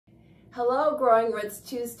Hello, Growing Roots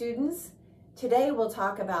 2 students. Today we'll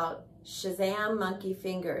talk about Shazam monkey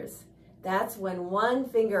fingers. That's when one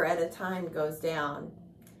finger at a time goes down.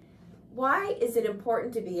 Why is it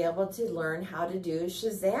important to be able to learn how to do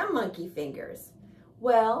Shazam monkey fingers?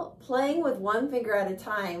 Well, playing with one finger at a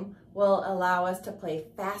time will allow us to play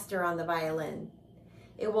faster on the violin.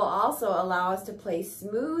 It will also allow us to play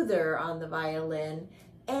smoother on the violin,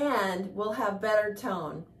 and we'll have better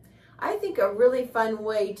tone. I think a really fun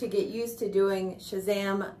way to get used to doing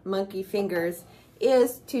Shazam monkey fingers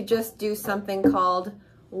is to just do something called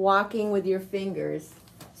walking with your fingers.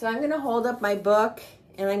 So I'm going to hold up my book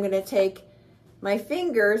and I'm going to take my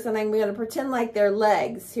fingers and I'm going to pretend like they're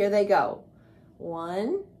legs. Here they go.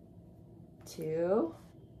 1, 2,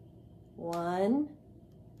 1,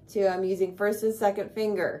 2. I'm using first and second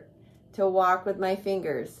finger to walk with my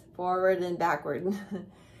fingers forward and backward.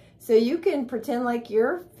 So you can pretend like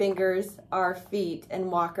your fingers are feet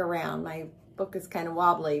and walk around. My book is kind of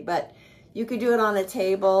wobbly, but you could do it on a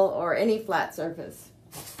table or any flat surface.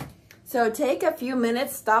 So take a few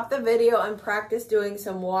minutes, stop the video, and practice doing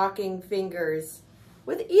some walking fingers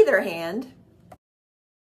with either hand.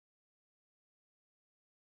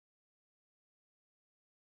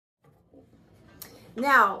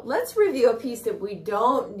 Now, let's review a piece that we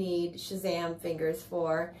don't need Shazam fingers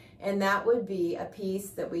for, and that would be a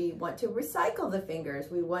piece that we want to recycle the fingers.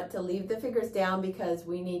 We want to leave the fingers down because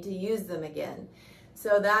we need to use them again.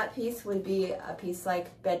 So that piece would be a piece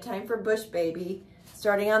like Bedtime for Bush Baby,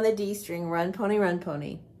 starting on the D string, Run Pony, Run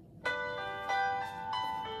Pony.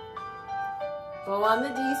 Bow on the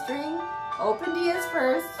D string, open D is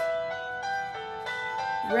first.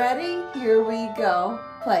 Ready? Here we go.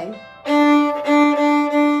 Play.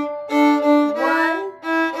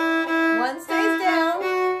 One stays down,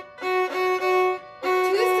 2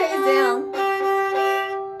 stays down,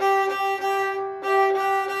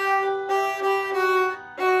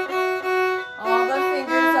 all the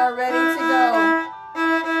fingers are ready to go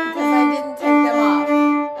because I didn't take them off.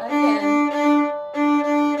 Again.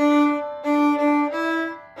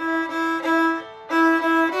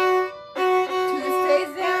 2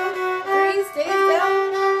 stays down, 3 stays down.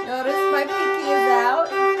 Notice my pinky is out.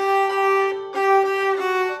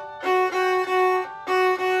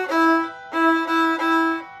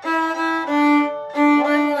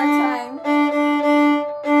 One more time.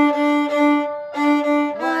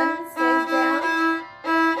 1 stays down.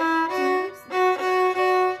 2,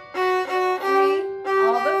 3.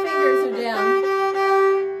 All the fingers are down.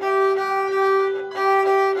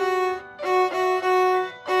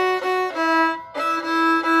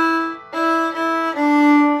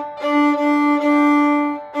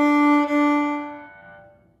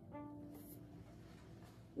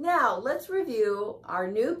 Now, let's review our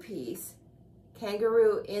new piece,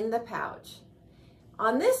 Kangaroo in the Pouch.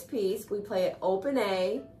 On this piece, we play open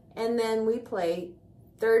A, and then we play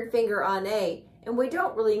third finger on A, and we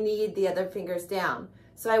don't really need the other fingers down.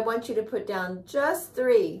 So I want you to put down just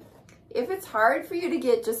 3. If it's hard for you to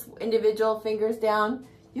get just individual fingers down,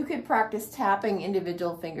 you could practice tapping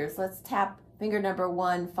individual fingers. Let's tap finger number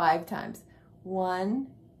 1 5 times. 1,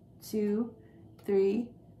 2, 3,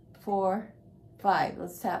 4, 5.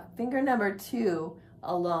 Let's tap finger number 2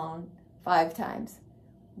 alone 5 times.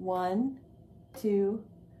 1, 2,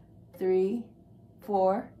 3,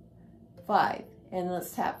 4, 5. And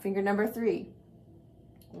let's tap finger number 3.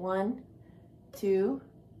 1, 2,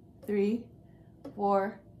 3,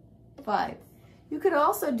 4, 5. You could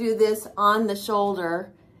also do this on the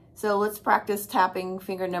shoulder. So let's practice tapping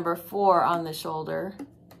finger number 4 on the shoulder.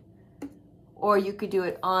 Or you could do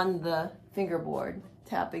it on the fingerboard.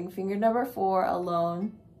 Tapping finger number 4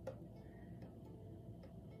 alone.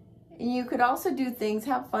 And you could also do things,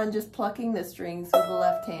 have fun just plucking the strings with the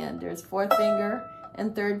left hand. There's 4th finger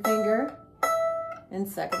and 3rd finger and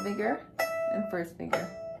 2nd finger and 1st finger.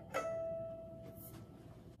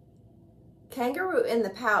 Kangaroo in the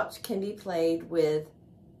Pouch can be played with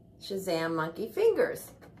Shazam monkey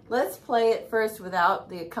fingers. Let's play it first without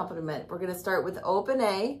the accompaniment. We're going to start with open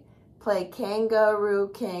A, play kangaroo,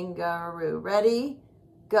 kangaroo. Ready?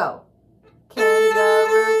 Go.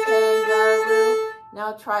 Kangaroo, kangaroo.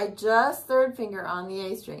 Now try just 3rd finger on the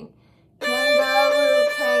A string. Kangaroo,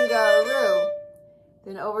 kangaroo.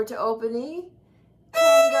 Then over to open E.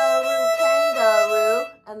 Kangaroo, kangaroo.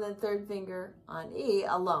 And then 3rd finger on E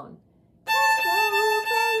alone. Kangaroo,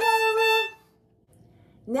 kangaroo.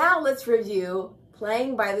 Now let's review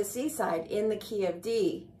Playing by the Seaside in the key of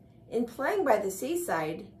D. In Playing by the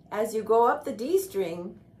Seaside, as you go up the D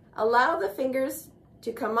string, allow the fingers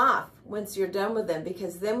to come off once you're done with them,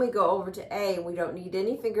 because then we go over to A and we don't need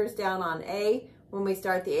any fingers down on A. when we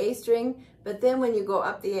start the A string, but then when you go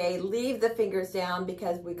up the A, leave the fingers down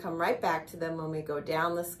because we come right back to them when we go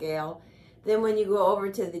down the scale. Then when you go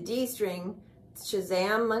over to the D string,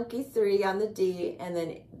 Shazam Monkey 3 on the D, and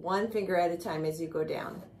then one finger at a time as you go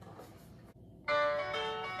down.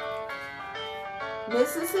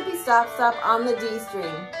 Mississippi Stop Stop on the D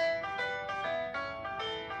string.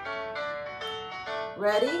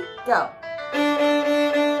 Ready? Go.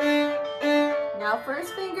 Now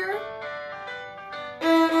first finger.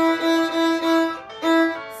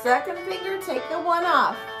 Second finger, take the 1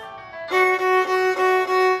 off.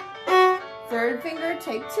 Third finger,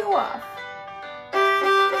 take 2 off.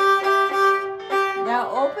 Now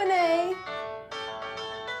open A.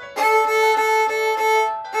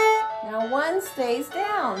 Now 1 stays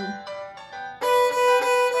down.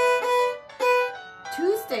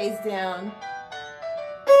 2 stays down.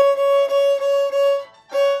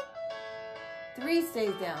 3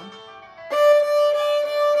 stays down.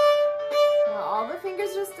 Now all the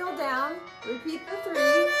fingers are still down. Repeat the 3.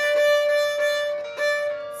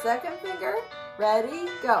 Second finger, ready,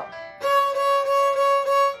 go.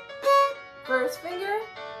 First finger,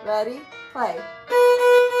 ready, play.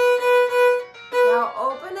 Now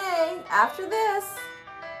open A after this.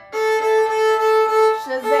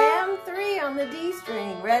 Shazam 3 on the D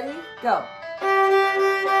string. Ready, go.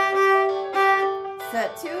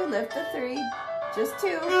 Set 2, lift the 3, just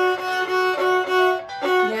 2.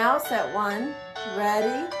 Now set 1,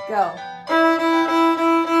 ready, go.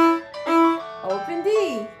 Open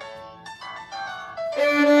D.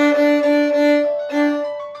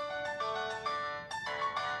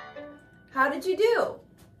 How did you do?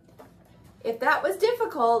 If that was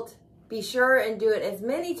difficult, be sure and do it as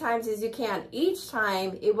many times as you can. Each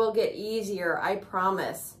time it will get easier, I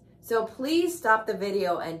promise. So please stop the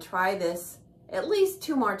video and try this at least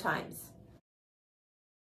 2 more times.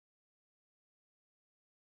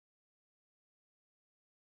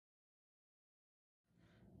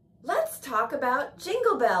 Let's talk about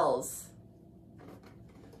Jingle Bells.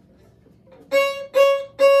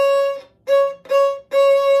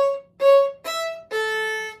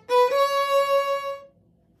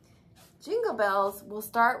 Jingle Bells will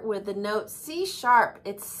start with the note C sharp.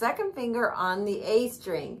 It's second finger on the A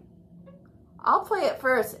string. I'll play it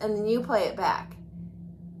first and then you play it back.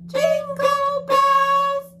 Jingle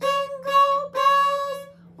bells, jingle bells.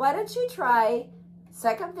 Why don't you try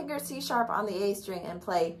second finger C sharp on the A string and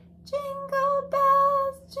play jingle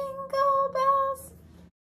bells, jingle bells.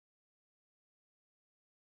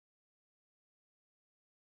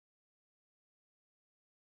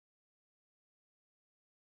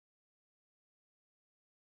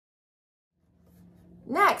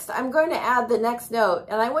 Next, I'm going to add the next note,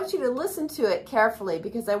 and I want you to listen to it carefully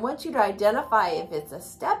because I want you to identify if it's a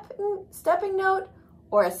stepping note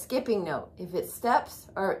or a skipping note, if it steps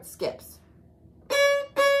or it skips.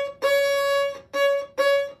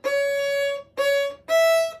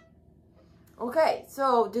 Okay,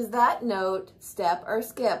 so does that note step or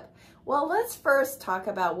skip? Well, let's first talk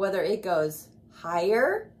about whether it goes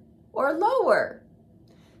higher or lower.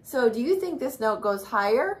 So do you think this note goes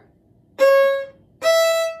higher?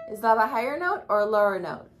 Is that a higher note or a lower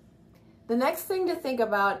note? The next thing to think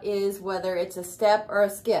about is whether it's a step or a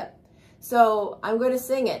skip. So I'm going to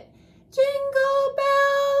sing it. Jingle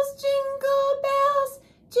bells, jingle bells,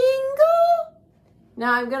 jingle.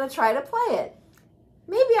 Now I'm going to try to play it.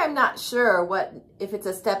 Maybe I'm not sure if it's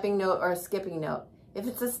a stepping note or a skipping note. If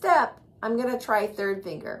it's a step, I'm going to try third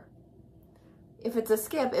finger. If it's a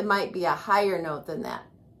skip, it might be a higher note than that.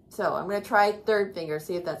 So I'm going to try third finger,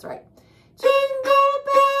 see if that's right. Jingle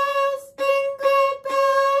bells, jingle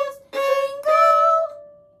bells, jingle.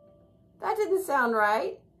 That didn't sound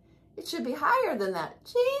right. It should be higher than that.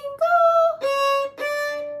 Jingle.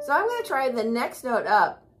 So I'm going to try the next note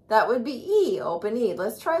up. That would be E, open E.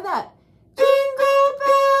 Let's try that. Jingle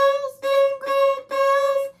bells, jingle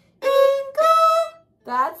bells, jingle.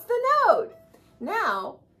 That's the note.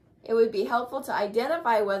 Now, it would be helpful to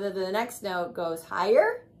identify whether the next note goes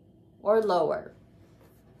higher or lower.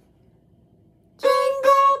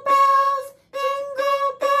 Jingle bells,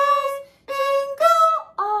 jingle bells,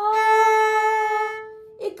 jingle all.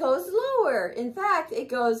 It goes lower. In fact, it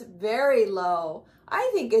goes very low. I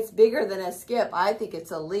think it's bigger than a skip. I think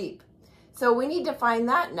it's a leap. So we need to find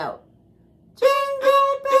that note.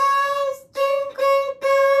 Jingle bells, jingle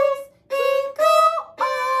bells, jingle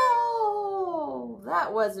all.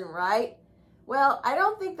 That wasn't right. Well, I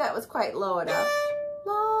don't think that was quite low enough.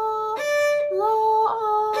 Low,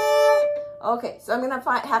 low. Okay, so I'm going to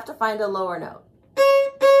have to find a lower note.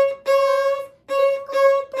 Jingle bells,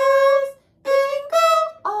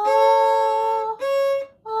 jingle all.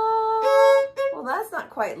 Well,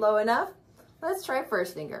 quite low enough. Let's try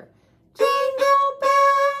first finger. Jingle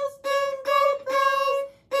bells, jingle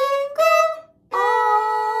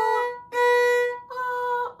all,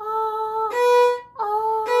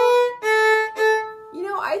 all. You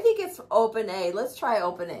know, I think it's open A. Let's try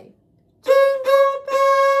open A. Jingle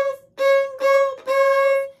bells, jingle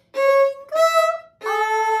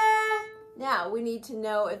all. Now, we need to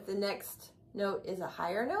know if the next note is a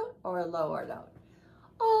higher note or a lower note.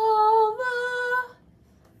 All the.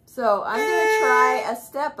 So I'm going to try a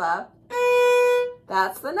step up.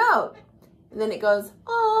 That's the note. And then it goes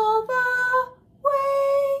all the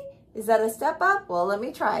way. Is that a step up? Well, let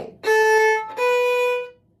me try.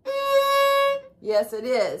 Yes, it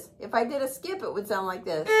is. If I did a skip, it would sound like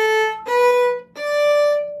this.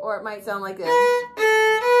 Or it might sound like this.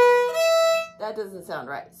 That doesn't sound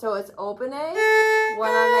right. So it's open A, 1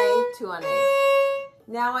 on A, 2 on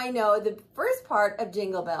A. Now I know the first part of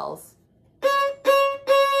Jingle Bells.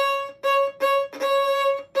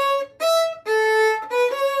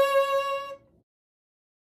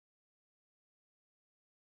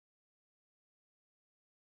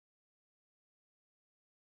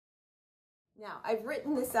 Now, I've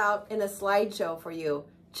written this out in a slideshow for you.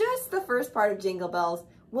 Just the first part of Jingle Bells.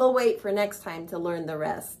 We'll wait for next time to learn the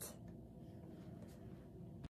rest.